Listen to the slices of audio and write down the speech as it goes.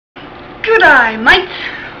G'day, mates.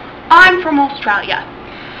 I'm from Australia,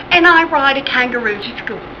 and I ride a kangaroo to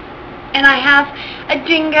school. And I have a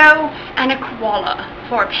dingo and a koala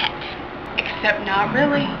for a pet. Except not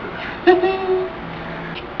really.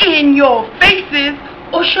 In your faces,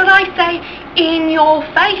 or should I say, in your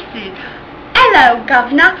faces. Hello,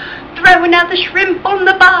 governor. Throw another shrimp on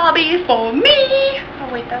the barbie for me. Oh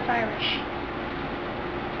wait, that's Irish.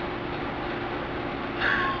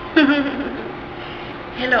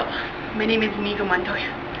 Hello, my name is Inigo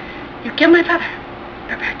Montoya. You killed my father.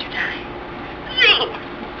 You're about to die.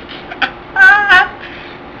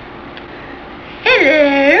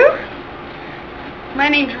 Hello. My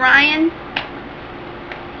name's Ryan.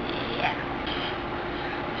 Yeah.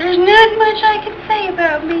 There's not much I can say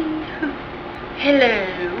about me. Hello.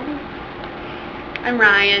 I'm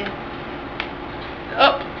Ryan.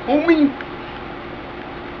 Up, homie.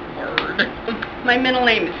 Word. My middle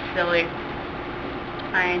name is Silly.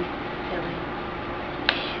 Ryan. Silly.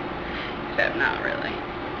 Except not really.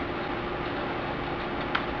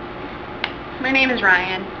 My name is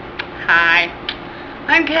Ryan. Hi.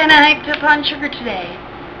 I'm kinda hyped up on sugar today.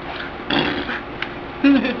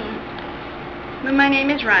 But my name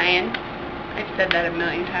is Ryan. I've said that a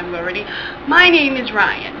million times already. My name is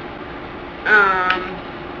Ryan.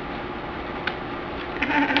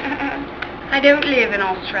 I don't live in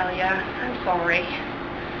Australia. I'm sorry.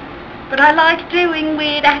 But I like doing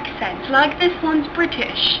weird accents, like this one's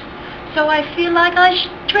British. So I feel like I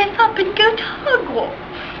should dress up and go to Hogwarts.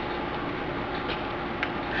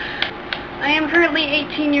 I am currently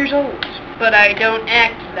 18 years old, but I don't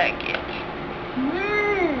act like it.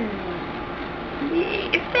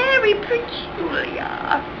 It's very peculiar.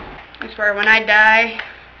 I swear, when I die,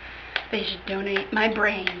 they should donate my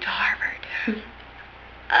brain to Harvard.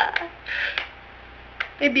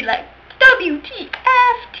 They'd be like, WTFT.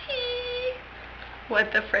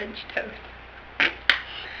 What the French toast.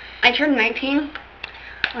 I turned 19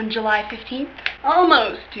 on July 15th.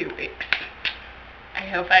 Almost 2 weeks. I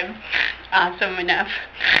hope I'm awesome enough.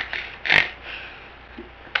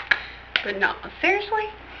 But no, seriously,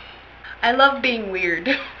 I love being weird.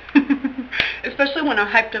 Especially when I'm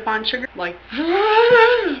hyped up on sugar. Like,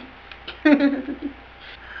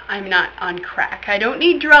 I'm not on crack. I don't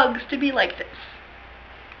need drugs to be like this.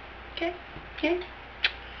 Okay? Okay?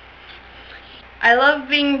 I love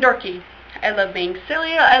being dorky. I love being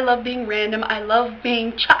silly. I love being random. I love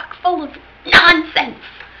being chock full of nonsense.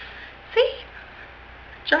 See?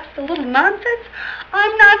 Just a little nonsense.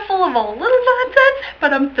 I'm not full of a little nonsense,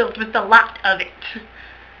 but I'm filled with a lot of it.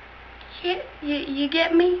 You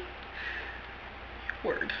get me?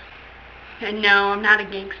 Word. And no, I'm not a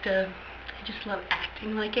gangsta. I just love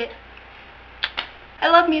acting like it. I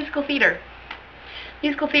love musical theater.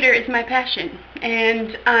 Musical theater is my passion,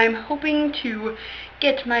 and I'm hoping to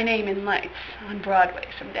get my name in lights on Broadway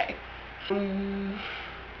someday.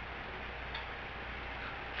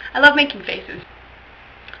 I love making faces.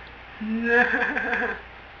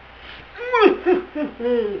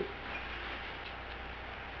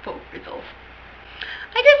 Full results.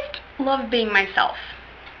 I just love being myself.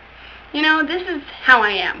 You know, this is how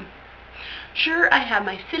I am. Sure, I have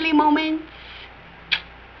my silly moments,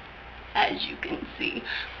 as you can see,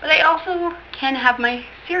 but I also can have my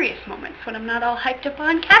serious moments when I'm not all hyped up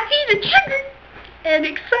on caffeine and sugar and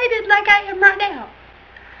excited like I am right now.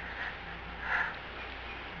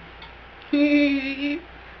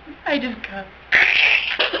 I just got.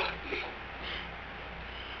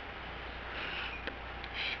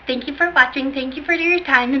 Thank you for watching, thank you for your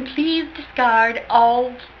time, and please discard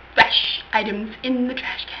all trash items in the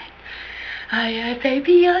trash can. Aye,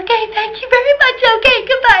 baby, okay, thank you very much, okay,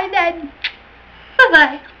 goodbye then.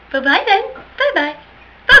 Bye-bye, bye-bye then, bye-bye,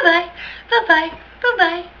 bye-bye, bye-bye,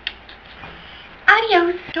 bye-bye.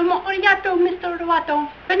 Adios. Domo arigato, Mr. Roboto.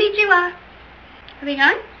 Konnichiwa. Are they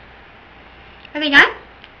gone? Are they gone?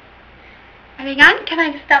 Are they gone? Can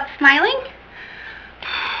I stop smiling?